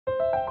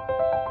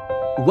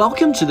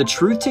Welcome to the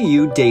Truth to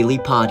You Daily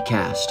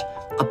Podcast,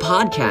 a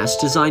podcast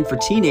designed for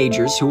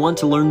teenagers who want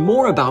to learn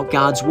more about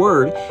God's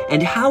Word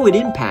and how it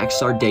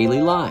impacts our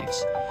daily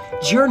lives.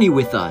 Journey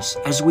with us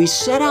as we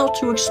set out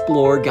to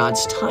explore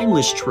God's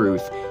timeless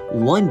truth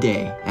one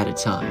day at a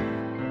time.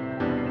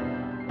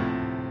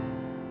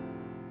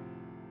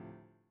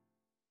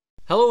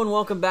 Hello and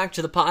welcome back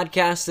to the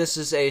podcast. This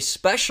is a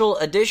special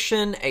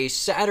edition, a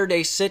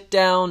Saturday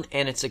sit-down,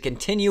 and it's a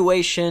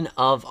continuation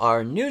of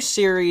our new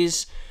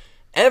series,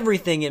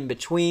 Everything in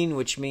Between,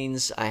 which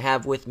means I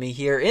have with me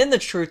here in the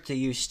Truth to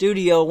You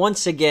studio,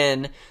 once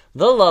again,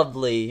 the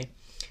lovely,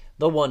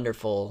 the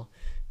wonderful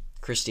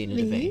Christina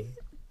Devane.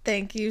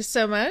 Thank you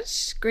so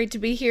much. Great to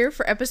be here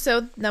for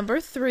episode number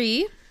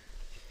 3.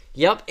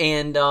 Yep,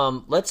 and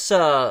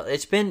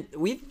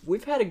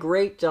we've had a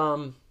great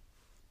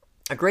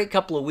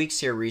couple of weeks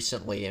here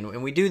recently,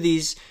 and we do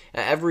these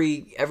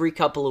every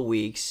couple of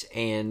weeks,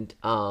 and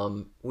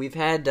we've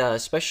had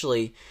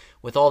especially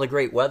with all the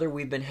great weather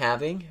we've been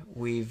having,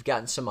 we've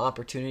gotten some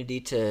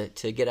opportunity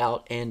to get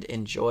out and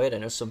enjoy it. I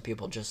know some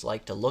people just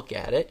like to look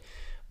at it,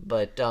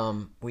 but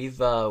we've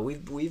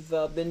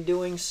been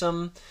doing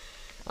some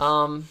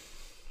sledding,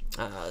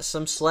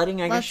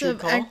 I guess you'd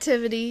call. Lots of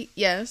activity,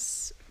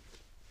 yes.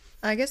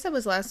 I guess that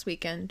was last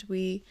weekend.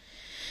 We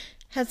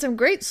had some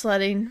great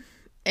sledding,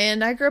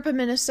 and I grew up in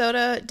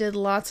Minnesota, did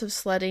lots of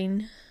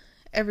sledding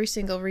every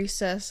single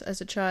recess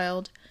as a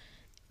child,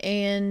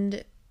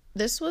 and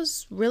this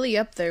was really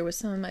up there with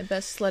some of my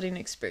best sledding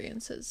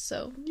experiences.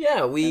 So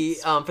yeah, we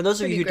for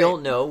those of you who great.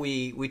 don't know,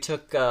 we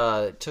took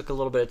a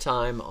little bit of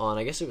time on,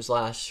 I guess it was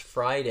last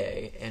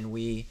Friday, and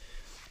we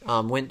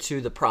went to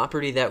the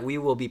property that we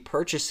will be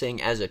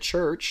purchasing as a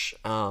church,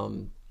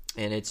 and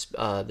it's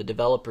the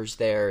developers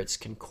there. It's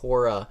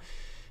Concora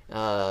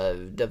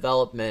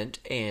Development,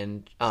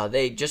 and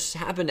they just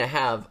happen to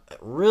have a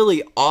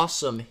really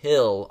awesome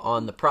hill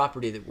on the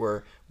property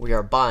that we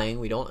are buying.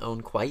 We don't own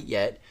quite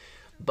yet.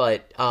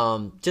 But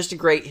just a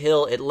great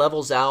hill. It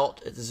levels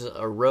out. There's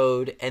a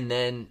road, and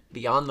then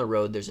beyond the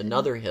road, there's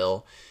another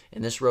hill.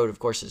 And this road, of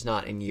course, is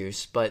not in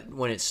use. But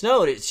when it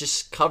snowed, it's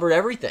just covered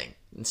everything.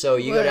 And so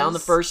you go down the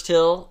first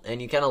hill,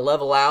 and you kind of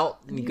level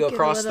out, and you go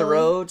across the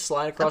road,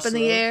 slide across up in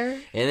the air,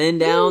 and then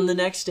down the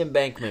next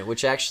embankment,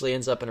 which actually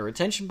ends up in a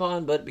retention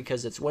pond. But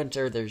because it's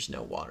winter, there's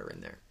no water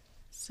in there.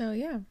 So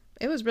yeah,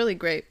 it was really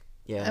great.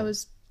 Yeah, I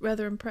was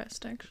rather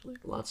impressed, actually.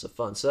 Lots of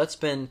fun. So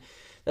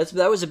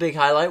that was a big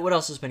highlight. What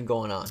else has been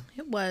going on?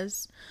 It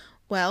was.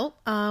 Well,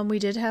 we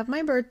did have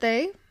my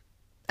birthday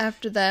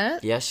after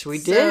that. Yes, we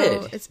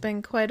did. So it's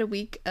been quite a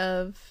week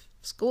of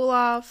school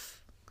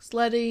off,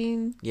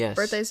 sledding, yes,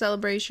 birthday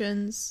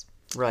celebrations.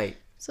 Right.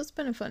 So it's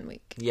been a fun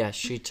week. Yes,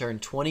 she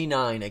turned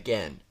 29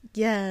 again.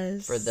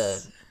 Yes.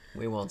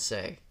 We won't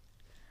say.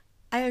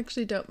 I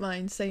actually don't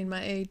mind saying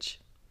my age.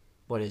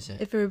 What is it?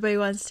 If everybody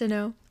wants to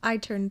know, I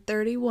turned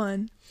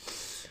 31.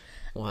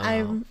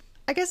 Wow.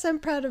 I guess I'm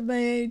proud of my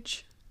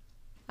age.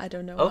 I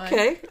don't know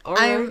okay, why. all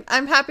right.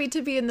 I'm happy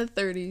to be in the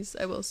 30s,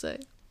 I will say.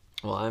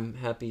 Well, I'm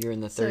happy you're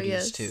in the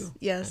 30s too.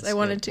 Yes, That's I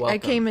wanted good. to. Welcome. I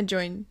came and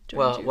joined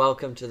well, you.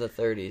 Welcome to the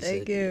 30s.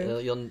 Thank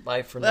you.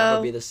 Life will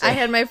never be the same. I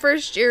had my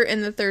first year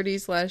in the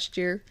 30s last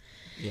year.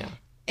 Yeah.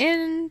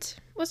 And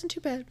wasn't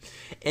too bad.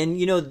 And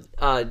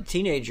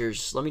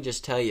teenagers, let me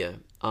just tell you,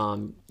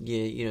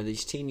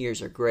 these teen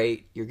years are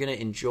great. You're going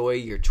to enjoy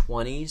your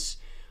 20s,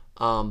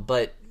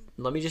 but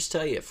let me just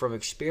tell you, from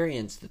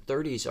experience, the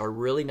 30s are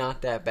really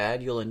not that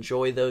bad. You'll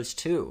enjoy those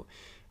too.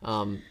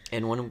 And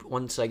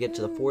once I get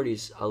to the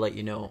 40s, I'll let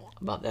you know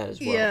about that as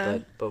well. Yeah,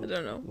 but I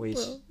don't know. We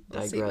we'll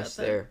digress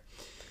there.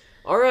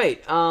 All right.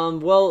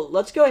 Well,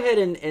 let's go ahead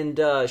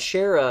and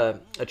share a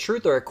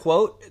truth or a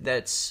quote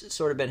that's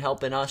sort of been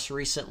helping us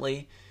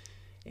recently.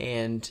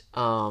 And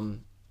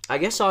I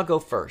guess I'll go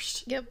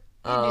first. Yep.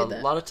 You do that.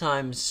 A lot of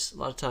times,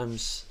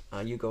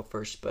 you go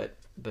first, but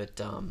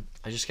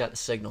I just got the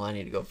signal I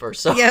need to go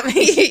first. So. Yep,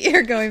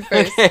 you're going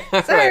first.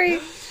 Okay, sorry.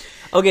 Right.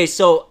 Okay,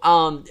 so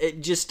I'll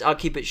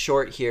keep it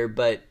short here,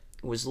 but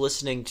was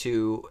listening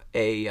to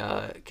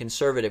a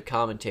conservative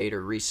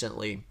commentator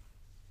recently,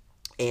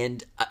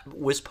 and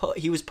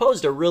he was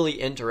posed a really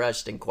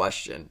interesting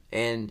question,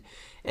 and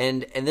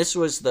this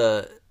was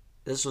the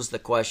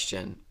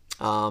question: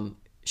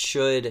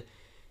 should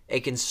a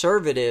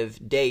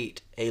conservative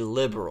date a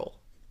liberal?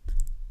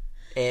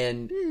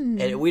 And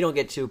we don't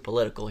get too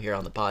political here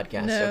on the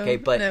podcast, okay?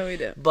 But no, we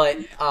don't. But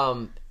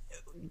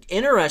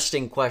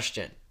interesting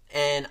question,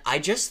 and I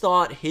just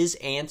thought his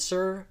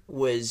answer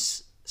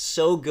was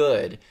so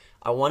good.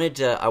 I wanted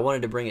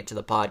to bring it to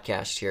the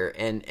podcast here,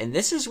 and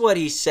this is what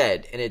he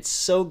said, and it's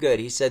so good.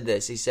 He said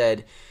this. He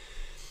said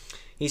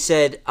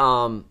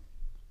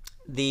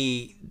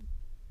the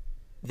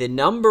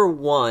number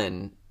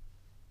one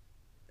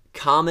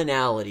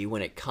commonality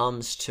when it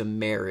comes to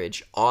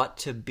marriage ought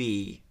to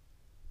be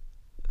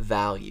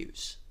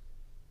values.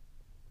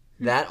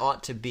 That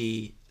ought to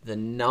be the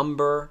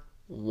number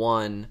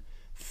one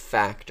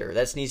factor.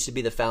 That needs to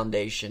be the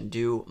foundation.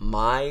 Do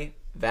my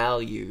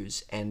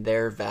values and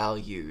their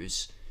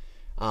values,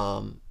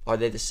 are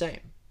they the same?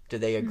 Do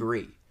they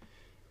agree?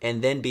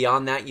 And then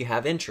beyond that, you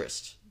have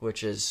interest,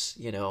 which is,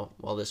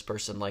 well, this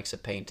person likes a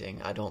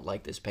painting. I don't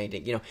like this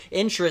painting.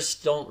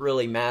 Interests don't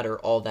really matter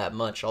all that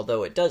much,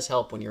 although it does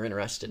help when you're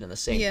interested in the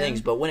same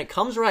things. But when it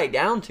comes right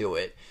down to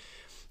it,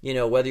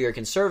 whether you're a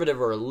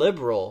conservative or a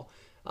liberal,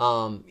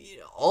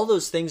 all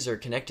those things are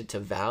connected to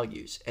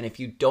values. And if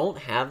you don't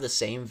have the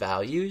same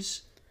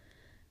values,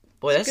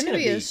 boy, that's going to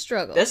be a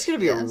struggle. That's going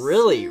to be a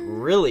really,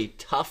 really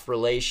tough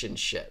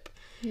relationship.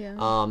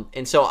 Yeah.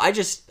 And so I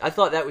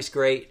thought that was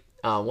great.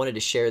 Wanted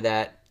to share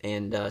that.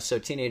 And so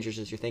teenagers,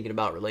 as you're thinking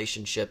about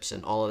relationships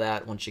and all of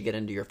that, once you get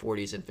into your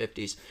 40s and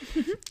 50s,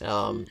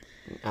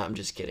 I'm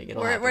just kidding.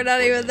 We're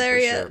not even there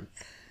yet. Sure.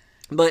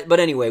 But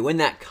anyway, when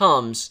that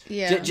comes,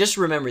 yeah. Just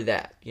remember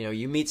that.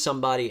 You meet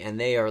somebody and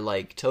they are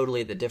like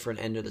totally at the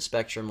different end of the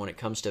spectrum when it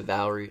comes to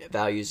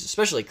values,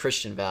 especially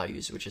Christian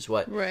values, which is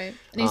what... Right.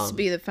 It needs to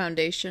be the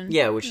foundation.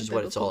 Yeah, which is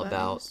what it's all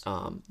values.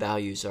 about.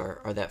 Values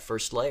are that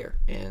first layer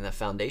and that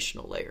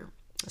foundational layer.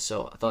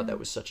 So I thought that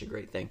was such a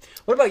great thing.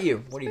 What about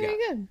you? What do you got?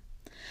 Very good.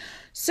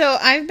 So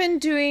I've been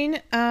doing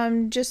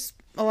just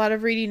a lot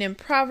of reading in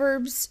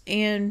Proverbs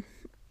and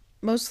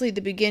mostly the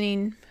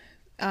beginning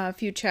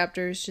few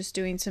chapters, just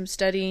doing some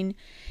studying,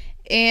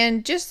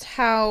 and just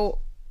how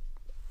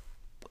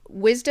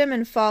wisdom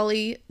and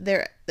folly,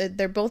 they're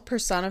both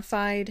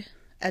personified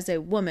as a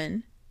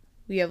woman.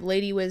 We have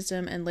Lady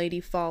Wisdom and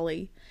Lady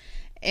Folly,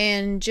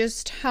 and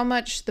just how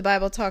much the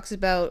Bible talks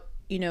about,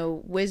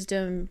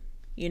 wisdom,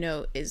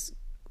 is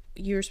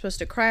you're supposed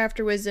to cry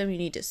after wisdom, you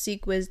need to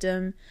seek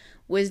wisdom.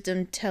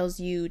 Wisdom tells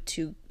you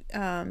to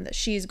that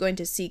she is going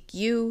to seek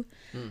you,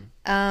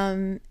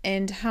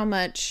 and how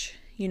much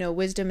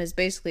wisdom is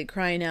basically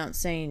crying out,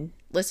 saying,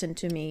 "Listen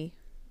to me.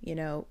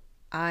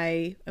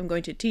 I am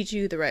going to teach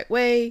you the right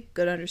way,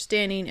 good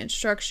understanding,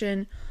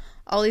 instruction,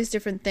 all these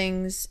different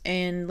things."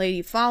 And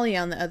Lady Folly,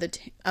 on the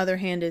other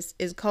hand,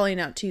 is calling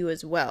out to you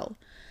as well.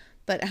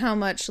 But how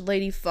much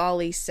Lady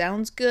Folly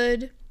sounds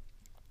good,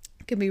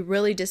 can be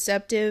really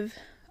deceptive.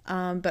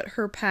 But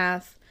her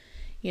path,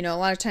 a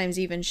lot of times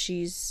even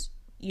she's,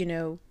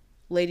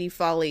 Lady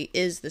Folly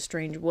is the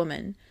strange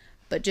woman.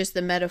 But just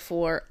the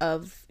metaphor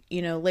of,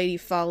 Lady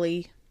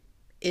Folly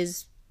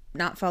is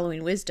not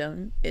following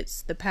wisdom.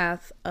 It's the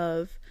path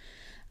of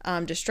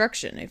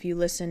destruction. If you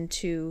listen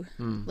to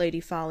Lady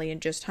Folly,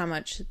 and just how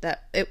much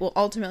that it will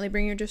ultimately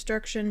bring you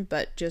destruction,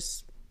 but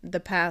just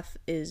the path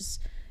is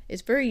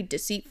very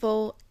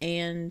deceitful,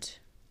 and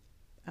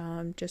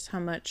just how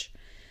much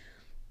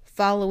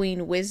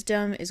following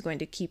wisdom is going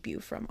to keep you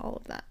from all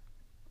of that.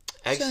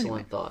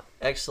 Excellent thought.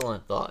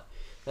 Excellent thought.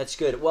 That's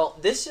good. Well,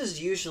 this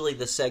is usually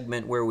the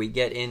segment where we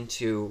get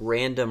into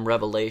random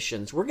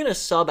revelations. We're going to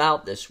sub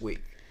out this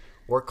week.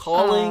 We're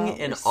calling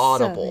an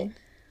audible.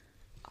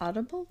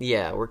 Audible?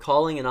 Yeah, we're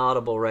calling an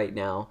audible right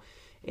now.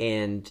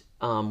 And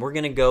we're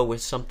going to go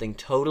with something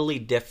totally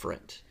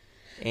different.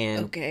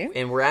 And, okay.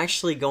 And we're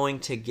actually going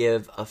to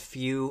give a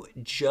few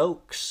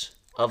jokes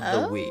of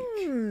the week.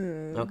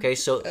 Okay,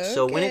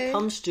 so when it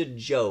comes to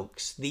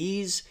jokes,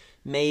 these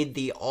made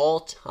the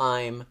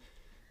all-time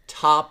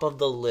top of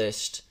the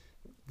list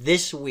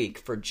this week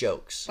for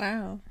jokes.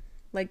 Wow.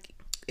 Like,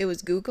 it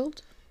was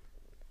Googled?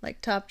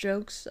 Like, top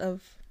jokes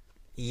of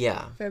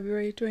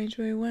February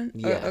 2021?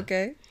 Yeah. Oh,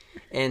 okay.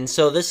 And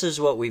so this is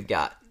what we've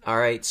got. All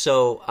right,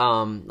 so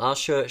I'll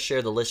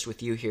share the list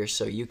with you here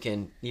so you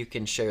can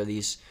share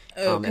these.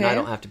 Okay. And I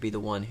don't have to be the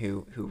one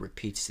who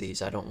repeats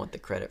these. I don't want the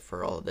credit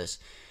for all of this.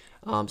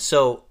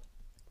 So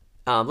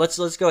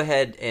let's go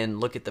ahead and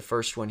look at the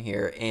first one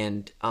here,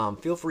 and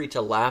feel free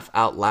to laugh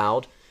out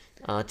loud,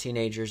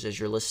 teenagers, as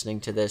you're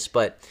listening to this.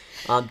 But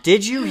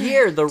did you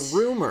hear the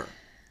rumor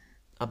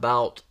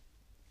about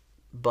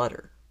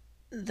butter?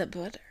 The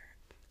butter.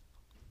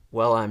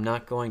 Well, I'm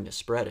not going to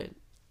spread it.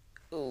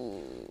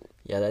 Ooh.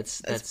 Yeah,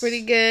 that's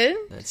pretty good.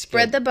 That's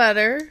spread good. the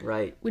butter.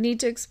 Right. We need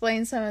to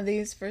explain some of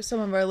these for some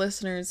of our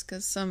listeners,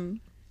 because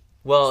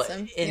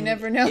you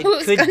never know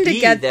who's going to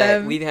get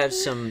them. We have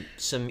some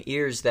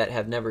ears that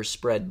have never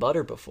spread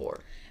butter before.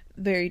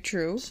 Very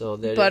true. So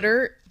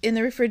butter in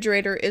the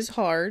refrigerator is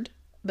hard,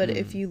 but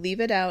if you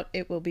leave it out,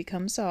 it will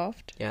become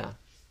soft. Yeah.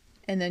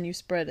 And then you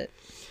spread it.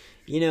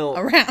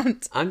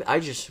 Around. I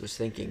just was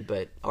thinking,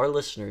 but our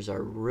listeners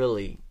are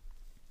really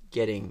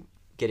getting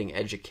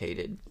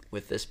educated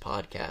with this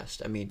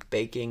podcast. I mean,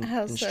 baking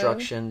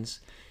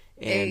instructions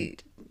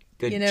and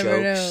good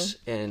jokes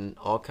and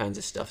all kinds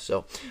of stuff.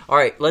 So, all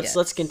right,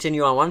 let's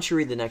continue on. Why don't you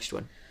read the next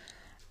one?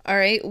 All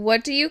right.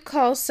 What do you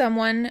call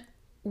someone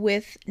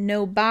with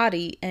no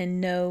body and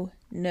no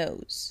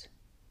nose?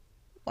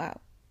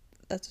 Wow,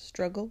 that's a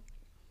struggle.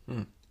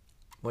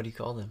 What do you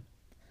call them?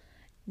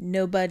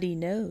 Nobody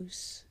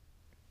knows.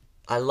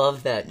 I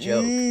love that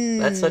joke.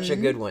 That's such a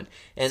good one.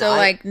 And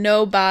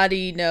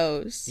nobody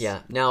knows.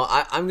 Yeah. Now,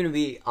 I'm going to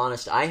be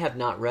honest. I have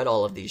not read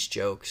all of these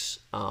jokes.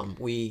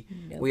 We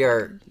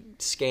are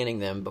scanning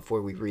them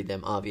before we read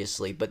them,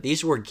 obviously. But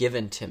these were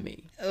given to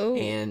me. Oh,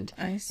 and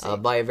I see.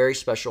 By a very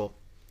special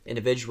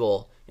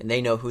individual, and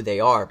they know who they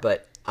are.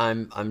 But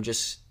I'm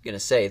just going to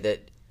say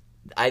that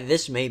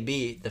this may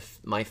be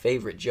my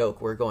favorite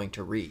joke we're going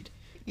to read.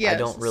 Yes. I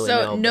don't really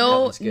so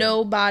know. But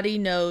nobody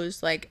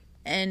knows, like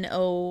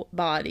N-O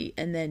body,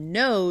 and then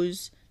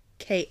knows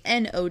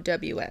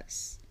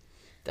K-N-O-W-S.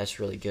 That's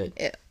really good.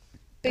 Big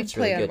That's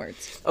play really on good.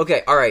 words.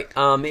 Okay, all right.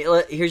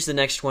 Here's the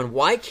next one.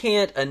 Why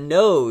can't a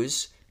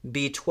nose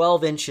be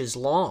 12 inches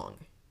long?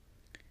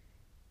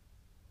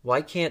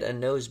 Why can't a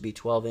nose be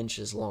 12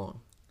 inches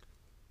long?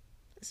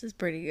 This is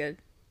pretty good.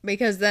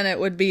 Because then it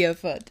would be a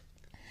foot.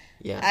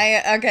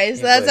 Yeah. Okay,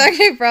 so that's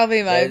actually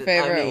probably my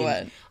favorite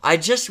one. I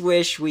just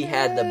wish we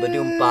had the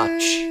badum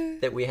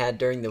bach that we had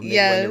during the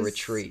Midwinter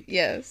Retreat.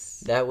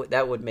 Yes.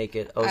 That would make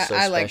it so special.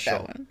 I like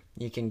that one.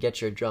 You can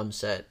get your drum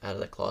set out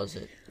of the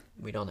closet.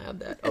 We don't have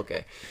that.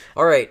 Okay.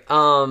 All right.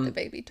 The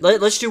baby toys.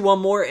 Let's do one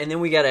more, and then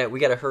we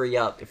gotta hurry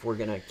up if we're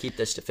gonna keep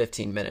this to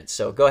 15 minutes.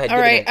 So go ahead. All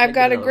right. I've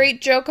got a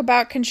great joke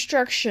about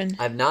construction.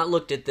 I've not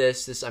looked at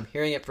this. I'm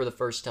hearing it for the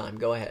first time.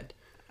 Go ahead.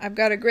 I've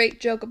got a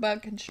great joke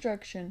about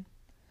construction.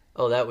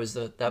 Oh, that was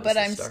the But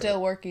I'm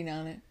still working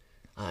on it.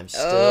 I'm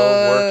still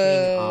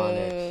working on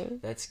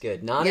it. That's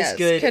good. Not as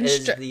good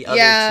as the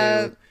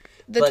other two.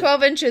 The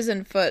 12 inches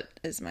in foot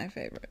is my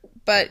favorite.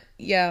 But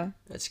yeah.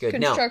 That's good.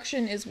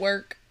 Construction is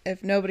work.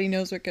 If nobody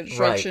knows what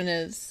construction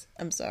is,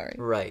 I'm sorry.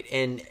 Right.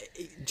 And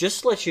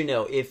just to let you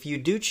know, if you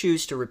do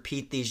choose to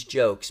repeat these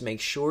jokes,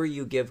 make sure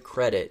you give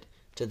credit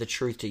to the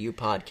Truth to You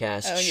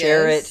podcast.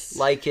 Share it,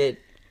 like it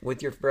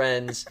with your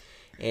friends,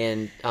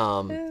 and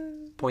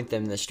point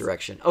them in this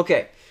direction.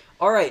 Okay.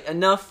 All right.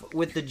 Enough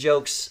with the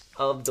jokes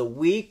of the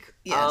week.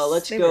 Yes,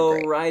 let's go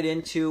right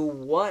into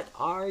what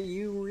are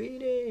you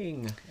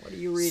reading? What are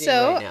you reading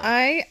right now?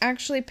 I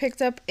actually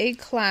picked up a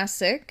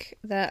classic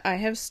that I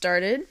have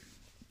started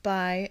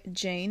by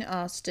Jane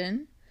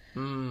Austen,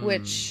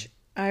 which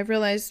I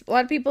realize a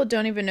lot of people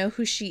don't even know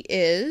who she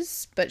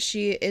is, but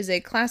she is a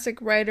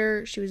classic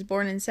writer. She was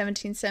born in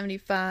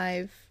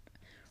 1775,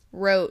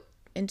 wrote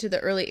into the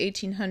early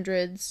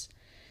 1800s.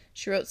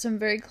 She wrote some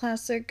very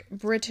classic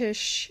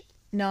British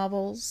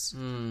novels,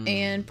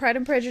 and Pride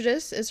and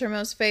Prejudice is her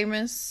most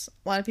famous.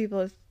 A lot of people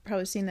have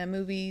probably seen that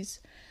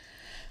movies.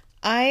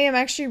 I am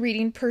actually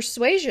reading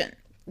Persuasion,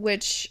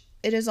 which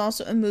it is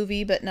also a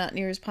movie, but not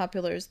near as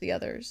popular as the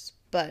others.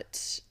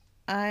 But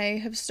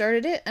I have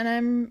started it, and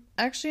I'm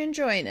actually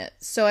enjoying it.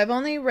 So I've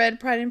only read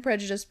Pride and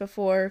Prejudice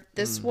before.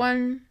 This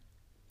one,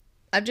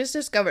 I've just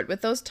discovered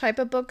with those type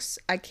of books,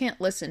 I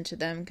can't listen to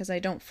them because I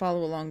don't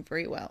follow along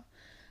very well.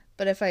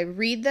 But if I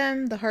read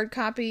them, the hard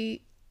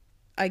copy,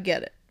 I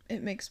get it.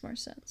 It makes more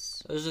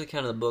sense. Those are the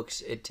kind of the books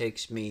it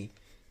takes me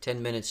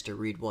 10 minutes to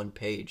read one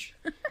page.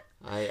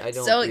 I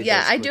don't. So read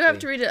yeah, those I do quickly. have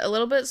to read it a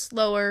little bit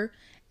slower,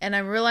 and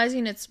I'm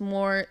realizing it's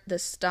more the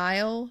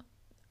style,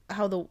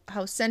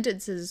 how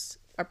sentences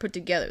are put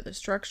together, the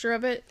structure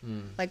of it.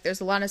 Like there's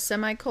a lot of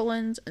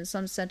semicolons, and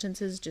some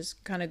sentences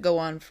just kind of go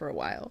on for a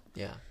while.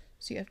 Yeah.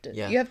 So you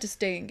have to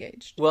stay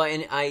engaged. Well,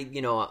 and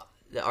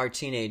our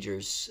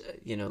teenagers,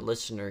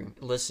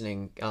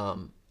 listening,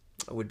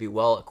 would be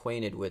well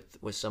acquainted with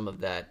some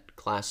of that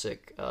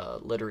classic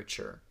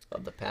literature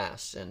of the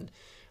past, and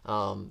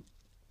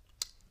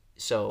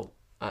so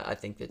I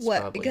think that's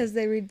what, because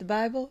they read the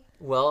Bible.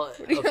 Well,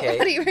 okay.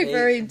 What are you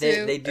referring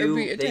to? They do.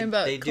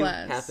 They do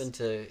class? happen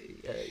to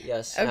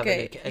have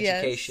an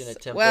education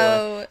at Temple.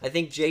 Well, I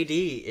think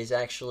JD is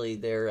actually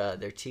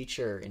their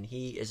teacher, and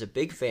he is a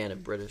big fan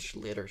of British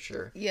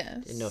literature.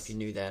 Yes. Didn't know if you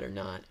knew that or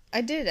not.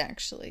 I did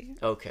actually.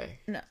 Okay.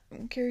 No,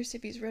 I'm curious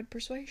if he's read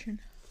Persuasion.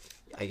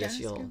 I guess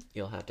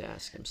you'll have to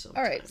ask him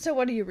sometime. All right. So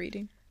what are you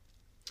reading?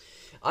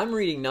 I'm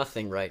reading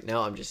nothing right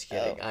now. I'm just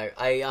kidding. Oh.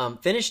 I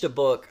finished a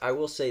book. I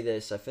will say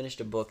this. I finished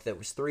a book that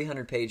was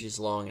 300 pages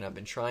long, and I've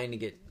been trying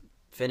to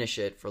finish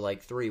it for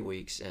like 3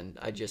 weeks, and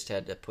I just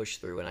had to push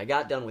through, and I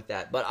got done with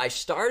that. But I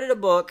started a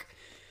book,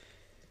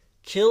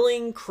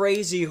 Killing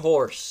Crazy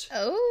Horse.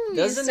 Oh,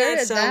 doesn't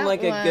that sound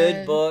like a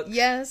good book?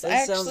 Yes,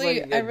 I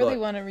really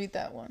want to read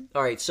that one.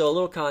 All right, so a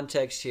little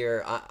context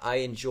here. I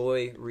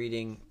enjoy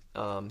reading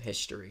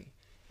history.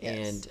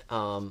 Yes.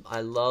 And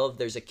I love,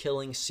 there's a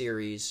Killing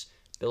series.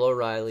 Bill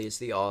O'Reilly is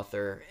the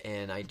author,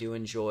 and I do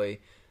enjoy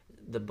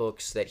the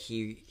books that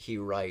he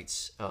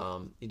writes.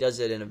 He does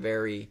it in a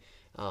very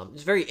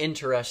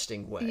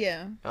interesting way.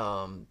 Yeah.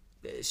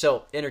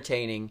 So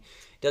entertaining,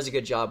 does a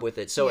good job with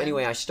it. So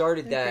anyway, I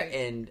started that,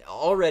 and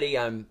already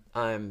I'm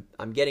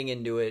getting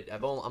into it.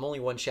 I'm only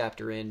one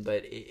chapter in,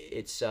 but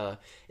it's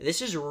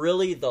this is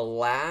really the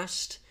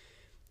last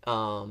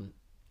collective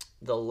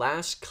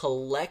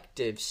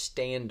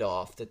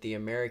standoff that the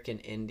American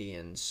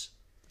Indians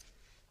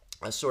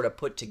sort of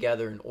put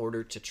together in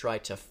order to try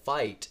to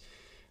fight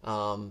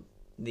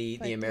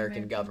the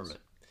American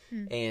government.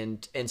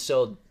 And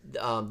so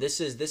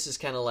this is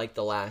kind of like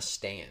the last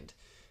stand.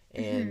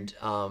 And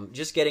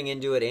just getting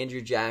into it, Andrew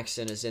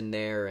Jackson is in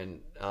there,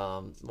 and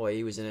boy,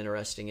 he was an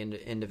interesting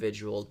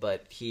individual.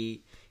 But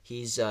he's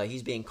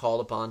being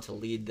called upon to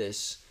lead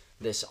this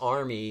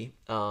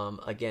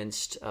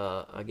against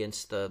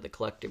the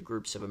collective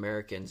groups of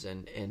Americans,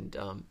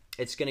 and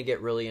it's going to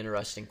get really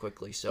interesting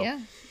quickly. So Yeah.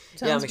 yeah, I'm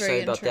Sounds excited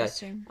very about that.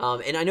 interesting.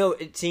 And I know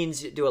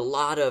teens do a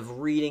lot of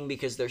reading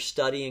because they're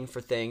studying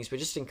for things, but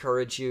just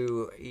encourage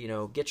you,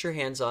 get your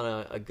hands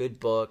on a good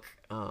book,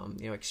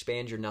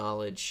 expand your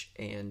knowledge.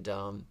 And,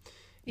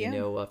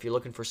 if you're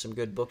looking for some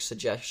good book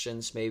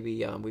suggestions,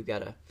 maybe we've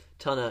got a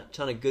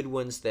ton of good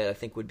ones that I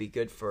think would be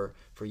good for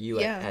you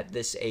at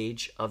this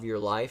age of your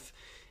life.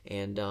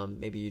 And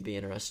maybe you'd be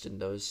interested in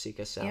those. Seek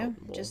us out. Yeah,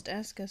 just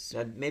ask us.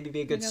 That'd maybe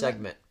be a good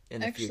segment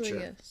in the future.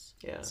 Yes.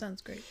 Yeah,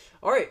 sounds great.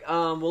 All right.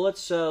 Well,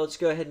 let's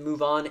go ahead and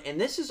move on. And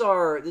this is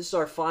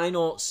our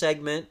final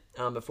segment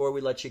before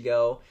we let you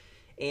go.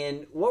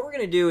 And what we're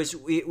going to do is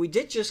we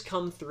did just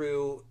come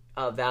through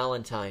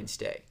Valentine's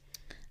Day.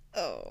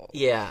 Oh.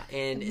 Yeah,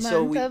 and the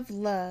so month of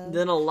love.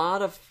 Then a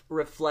lot of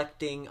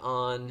reflecting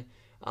on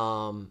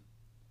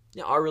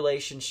our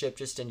relationship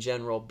just in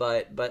general,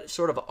 but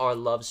sort of our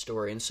love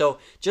story. And so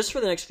just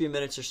for the next few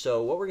minutes or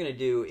so, what we're going to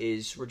do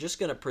is we're just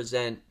going to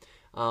present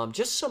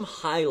just some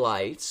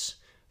highlights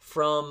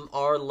from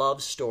our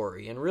love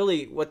story. And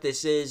really what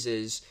this is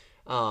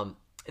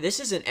this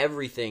isn't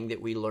everything that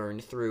we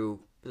learned through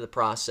the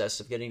process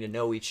of getting to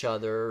know each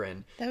other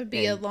and that would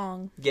be a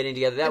long getting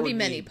together. That would be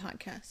many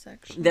podcasts,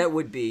 actually. That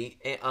would be,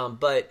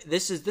 but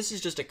this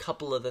is just a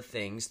couple of the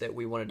things that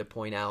we wanted to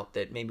point out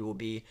that maybe will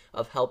be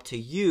of help to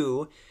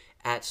you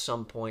at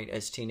some point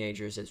as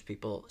teenagers, as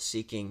people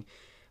seeking,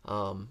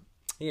 a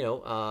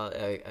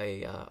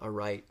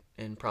right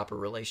and proper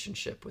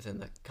relationship within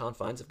the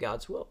confines of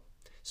God's will.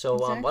 So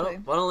Exactly.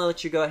 why don't I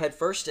let you go ahead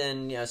first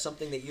and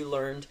something that you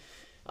learned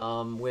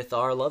with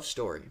our love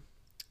story.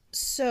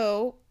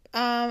 So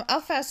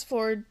I'll fast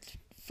forward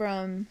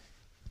from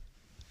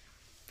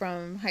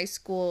high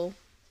school,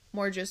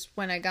 more just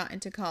when I got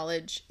into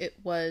college. I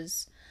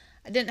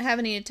didn't have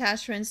any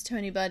attachments to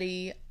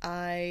anybody.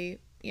 I,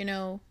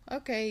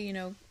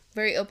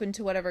 very open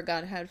to whatever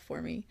God had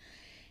for me.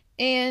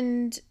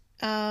 And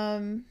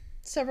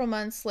several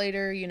months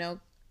later,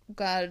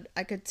 God,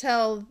 I could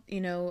tell,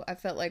 I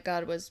felt like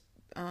God was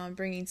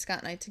bringing Scott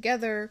and I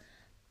together.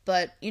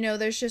 But,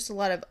 there's just a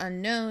lot of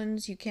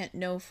unknowns. You can't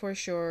know for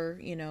sure,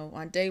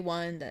 on day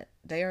one that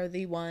they are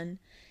the one.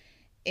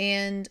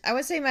 And I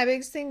would say my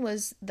biggest thing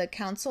was the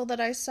counsel that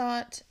I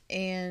sought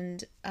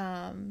and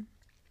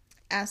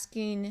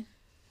asking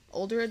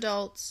older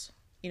adults,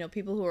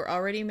 people who are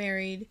already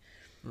married,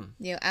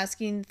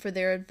 asking for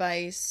their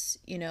advice,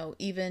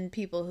 even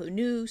people who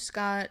knew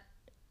Scott,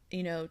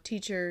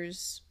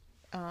 teachers,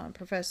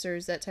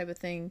 professors, that type of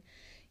thing,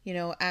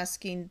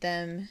 asking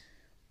them,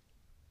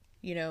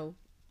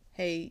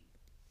 hey,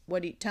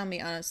 tell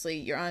me honestly,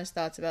 your honest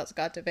thoughts about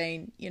Scott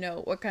Devane,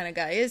 what kind of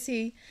guy is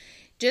he?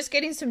 Just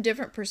getting some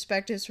different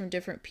perspectives from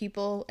different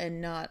people,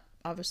 and not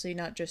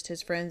just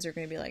his friends are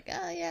going to be like,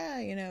 oh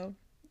yeah,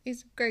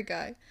 he's a great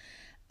guy.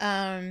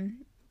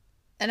 And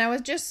I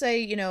would just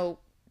say,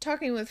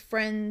 talking with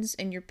friends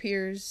and your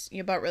peers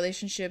about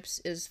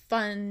relationships is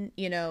fun,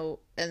 and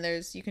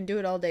you can do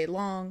it all day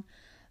long,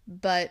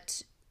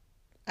 but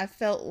I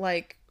felt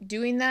like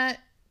doing that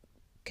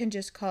can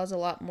just cause a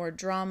lot more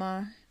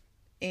drama.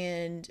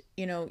 And,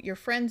 your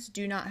friends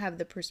do not have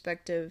the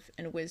perspective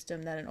and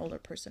wisdom that an older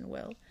person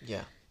will.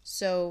 Yeah.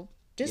 So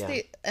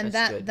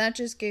that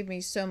just gave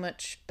me so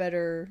much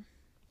better,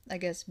 I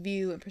guess,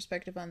 view and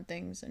perspective on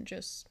things, and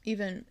just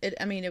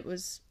it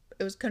was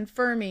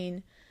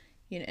confirming,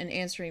 and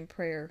answering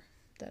prayer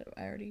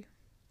the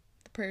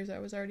prayers I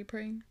was already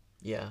praying.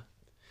 Yeah.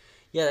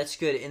 Yeah, that's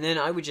good. And then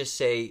I would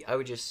just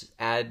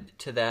add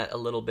to that a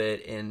little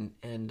bit, and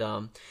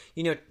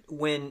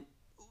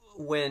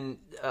when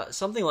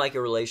something like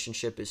a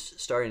relationship is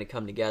starting to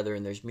come together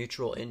and there's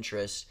mutual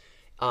interest,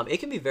 it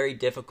can be very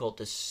difficult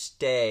to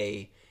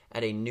stay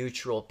at a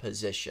neutral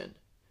position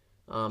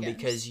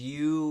because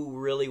you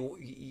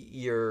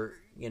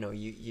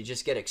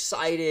just get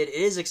excited. It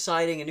is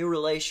exciting, a new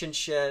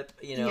relationship,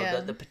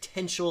 the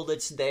potential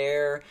that's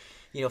there,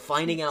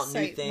 finding out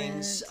new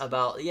things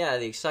about,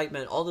 the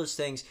excitement, all those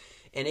things.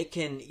 And it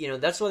can,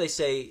 that's why they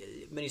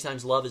say many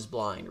times love is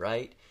blind,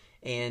 right?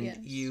 And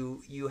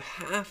you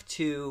have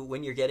to,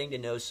 when you're getting to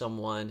know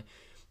someone,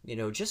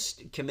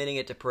 just committing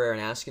it to prayer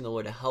and asking the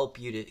Lord to help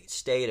you to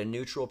stay at a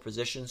neutral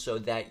position, so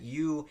that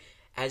you,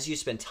 as you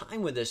spend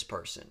time with this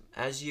person,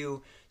 as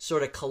you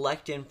sort of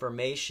collect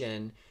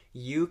information,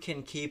 you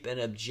can keep an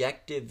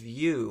objective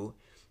view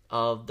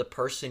of the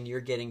person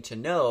you're getting to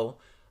know,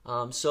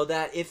 so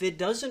that if it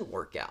doesn't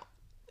work out,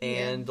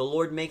 and the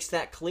Lord makes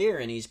that clear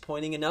and he's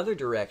pointing another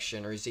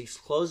direction, or he's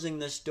closing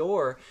this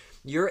door,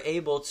 you're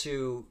able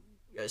to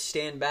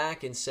stand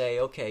back and say,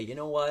 okay, you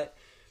know what,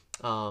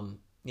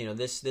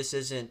 this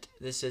isn't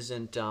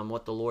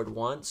what the Lord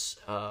wants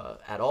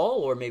at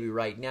all, or maybe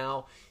right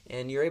now,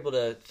 and you're able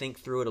to think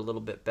through it a little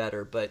bit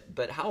better.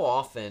 But how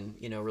often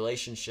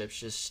relationships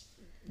just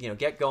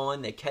get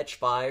going, they catch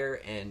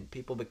fire, and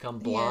people become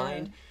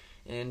blind,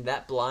 and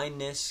that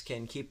blindness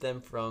can keep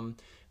them from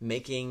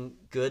making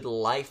good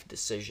life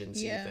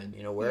decisions. Yeah. Even,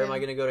 you know, where am I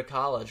going to go to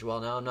college? Well,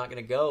 now I'm not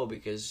going to go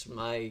because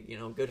my, you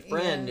know, good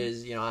friend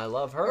is, you know, I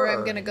love her. Or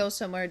I'm going to go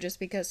somewhere just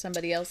because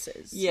somebody else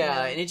is. Yeah, you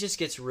know? and it just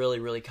gets really,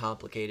 really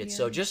complicated. Yeah.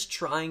 So just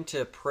trying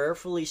to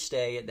prayerfully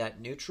stay at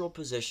that neutral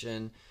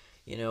position,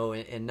 you know,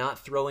 and not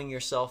throwing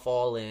yourself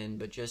all in,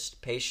 but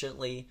just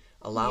patiently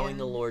allowing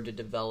the Lord to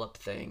develop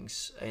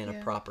things in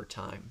a proper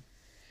time.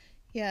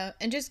 Yeah,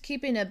 and just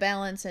keeping a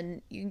balance,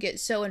 and you can get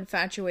so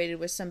infatuated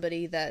with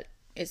somebody that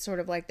it's sort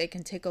of like they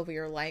can take over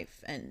your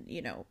life, and,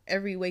 you know,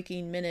 every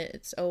waking minute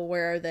it's, oh,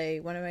 where are they?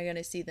 When am I going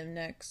to see them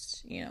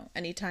next? You know,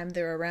 anytime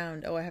they're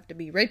around, oh, I have to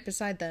be right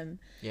beside them.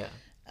 Yeah.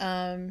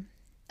 And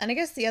I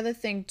guess the other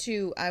thing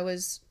too, I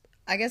was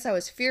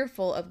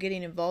fearful of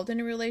getting involved in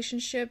a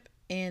relationship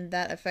and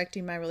that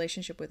affecting my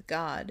relationship with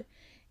God.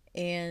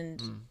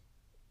 And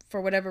for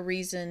whatever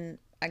reason,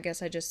 I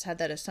guess I just had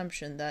that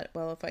assumption that,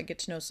 well, if I get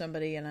to know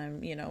somebody and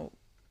I'm, you know,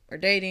 or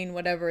dating,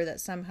 whatever,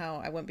 that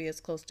somehow I wouldn't be as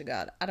close to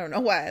God. I don't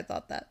know why I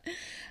thought that.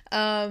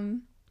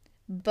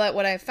 But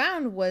what I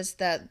found was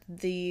that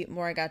the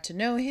more I got to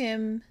know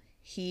him,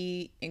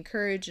 he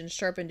encouraged and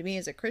sharpened me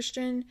as a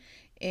Christian,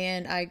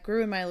 and I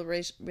grew in my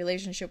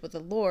relationship with the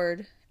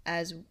Lord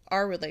as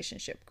our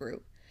relationship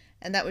grew.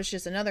 And that was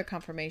just another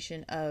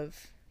confirmation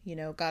of, you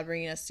know, God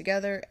bringing us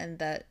together, and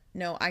that,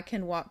 no, I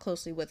can walk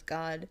closely with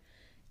God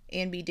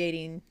and be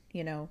dating,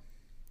 you know,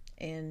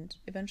 and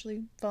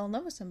eventually fall in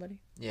love with somebody.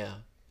 Yeah.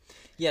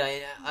 Yeah,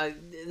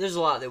 there's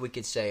a lot that we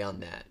could say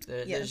on that.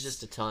 There's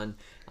just a ton.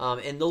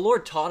 And the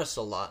Lord taught us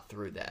a lot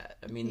through that.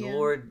 I mean, the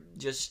Lord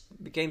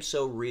just became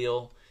so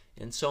real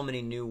in so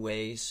many new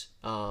ways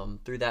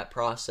through that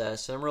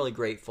process. And I'm really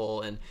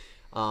grateful. And,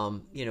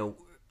 you know,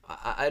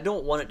 I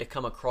don't want it to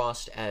come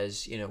across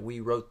as, you know, we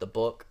wrote the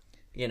book,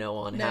 you know,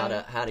 on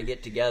how to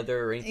get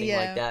together or anything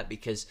like that,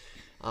 because,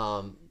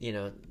 you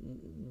know,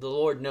 the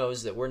Lord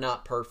knows that we're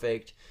not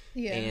perfect.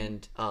 Yeah.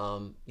 And,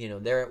 you know,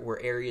 there were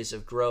areas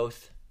of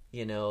growth,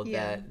 you know,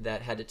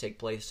 that had to take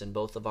place in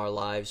both of our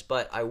lives.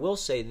 But I will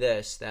say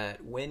this,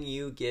 that when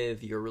you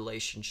give your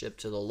relationship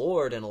to the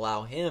Lord and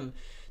allow him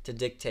to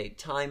dictate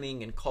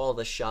timing and call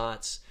the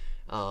shots,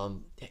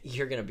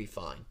 you're going to be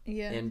fine.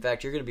 Yeah. In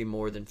fact, you're going to be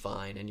more than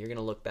fine, and you're going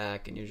to look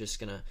back and you're just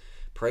going to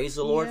praise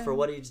the Lord for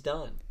what he's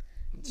done.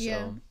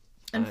 So,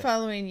 and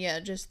following,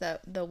 just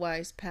the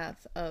wise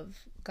path of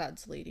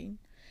God's leading.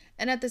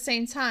 And at the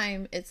same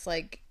time, it's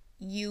like,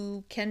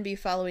 you can be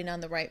following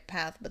on the right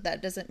path, but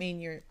that doesn't mean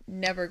you're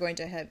never going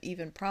to have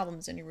even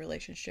problems in your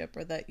relationship,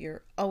 or that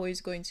you're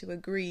always going to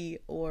agree,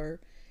 or,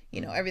 you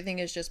know, everything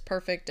is just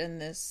perfect in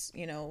this,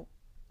 you know,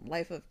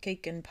 life of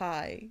cake and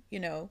pie, you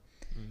know.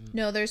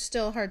 No, there's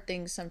still hard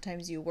things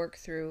sometimes you work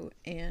through,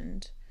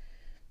 and,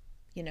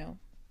 you know,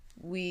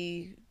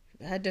 we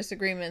had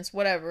disagreements,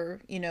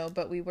 whatever, you know,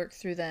 but we worked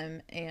through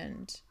them,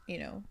 and, you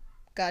know,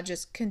 God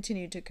just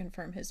continued to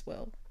confirm his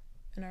will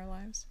in our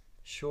lives.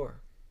 Sure.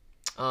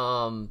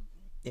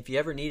 If you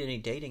ever need any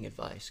dating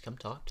advice, come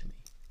talk to me.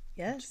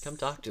 Yes. Come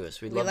talk to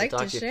us. We'd love like to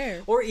talk to you.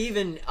 Share. Or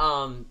even,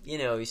 you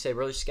know, you say,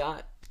 Brother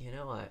Scott, you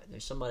know,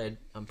 there's somebody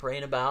I'm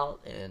praying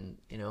about, and,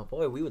 you know,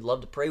 boy, we would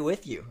love to pray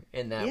with you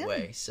in that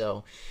way.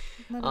 So,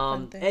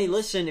 hey,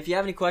 listen, if you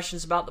have any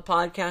questions about the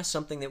podcast,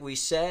 something that we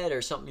said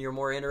or something you're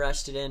more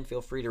interested in,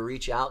 feel free to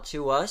reach out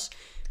to us.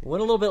 We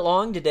went a little bit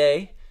long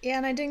today. Yeah,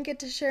 and I didn't get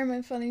to share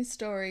my funny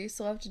story,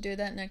 so I'll have to do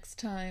that next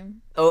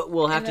time. Oh,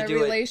 we'll have to do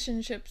it.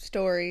 Relationship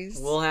stories.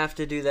 We'll have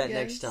to do that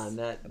next time.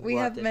 We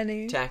have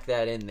many. Tack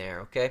that in there,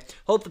 okay?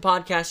 Hope the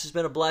podcast has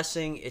been a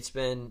blessing. It's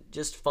been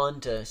just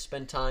fun to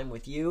spend time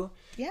with you.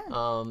 Yeah.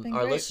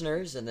 Our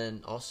listeners, and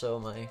then also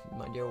my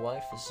dear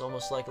wife. It's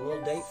almost like a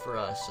little date for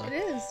us. It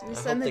is. We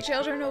send the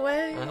children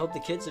away. I hope the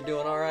kids are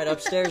doing all right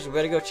upstairs. We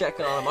better go check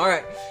on them.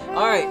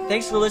 All right.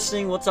 Thanks for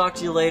listening. We'll talk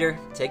to you later.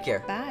 Take care.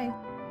 Bye.